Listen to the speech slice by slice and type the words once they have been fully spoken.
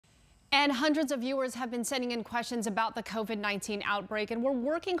And hundreds of viewers have been sending in questions about the COVID-19 outbreak, and we're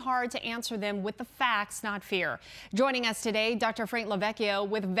working hard to answer them with the facts, not fear. Joining us today, Dr. Frank Lavecchio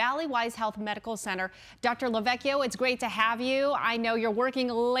with Valley Wise Health Medical Center. Dr. Lavecchio, it's great to have you. I know you're working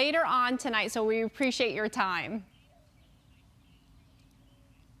later on tonight, so we appreciate your time.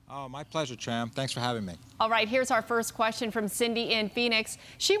 Oh, my pleasure, Tram. Thanks for having me. All right, here's our first question from Cindy in Phoenix.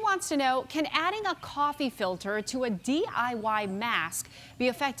 She wants to know, can adding a coffee filter to a DIY mask be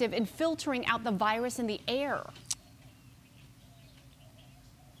effective in filtering out the virus in the air?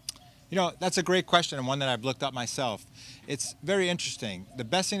 You know, that's a great question and one that I've looked up myself. It's very interesting. The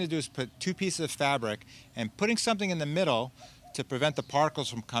best thing to do is put two pieces of fabric, and putting something in the middle to prevent the particles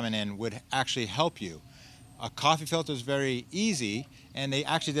from coming in would actually help you. A coffee filter is very easy, and they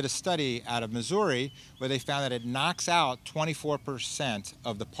actually did a study out of Missouri where they found that it knocks out 24%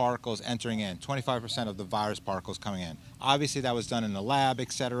 of the particles entering in, 25% of the virus particles coming in. Obviously that was done in the lab,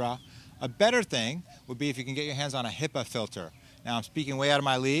 etc. A better thing would be if you can get your hands on a HEPA filter. Now I'm speaking way out of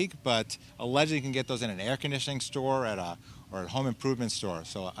my league, but allegedly you can get those in an air conditioning store or at a home improvement store.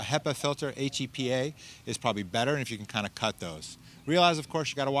 So a HEPA filter, HEPA, is probably better, and if you can kind of cut those. Realize, of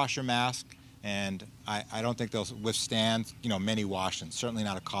course, you got to wash your mask. And I don't think they'll withstand, many washings, certainly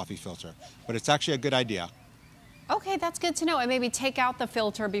not a coffee filter. But it's actually a good idea. Okay, that's good to know. And maybe take out the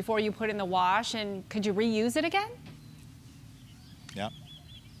filter before you put in the wash, and could you reuse it again? Yeah.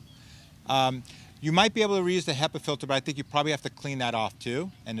 You might be able to reuse the HEPA filter, but I think you probably have to clean that off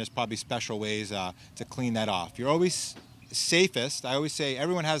too. And there's probably special ways to clean that off. You're always safest. I always say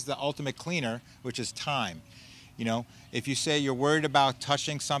everyone has the ultimate cleaner, which is time. If you say you're worried about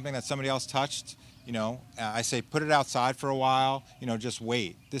touching something that somebody else touched, I say put it outside for a while, just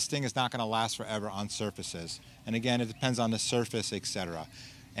wait. This thing is not going to last forever on surfaces. And again, it depends on the surface, etc.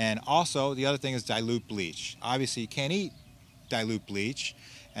 And also, the other thing is dilute bleach. Obviously, you can't eat dilute bleach,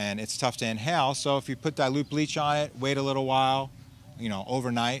 and it's tough to inhale. So if you put dilute bleach on it, wait a little while,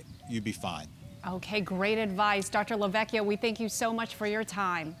 overnight, you'd be fine. Okay, great advice. Dr. Lavecchio, we thank you so much for your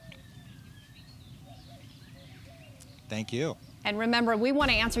time. Thank you. And remember, we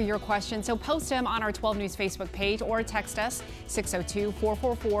want to answer your questions, so post them on our 12 News Facebook page or text us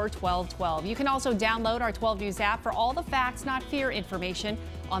 602-444-1212. You can also download our 12 News app for all the facts, not fear information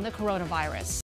on the coronavirus.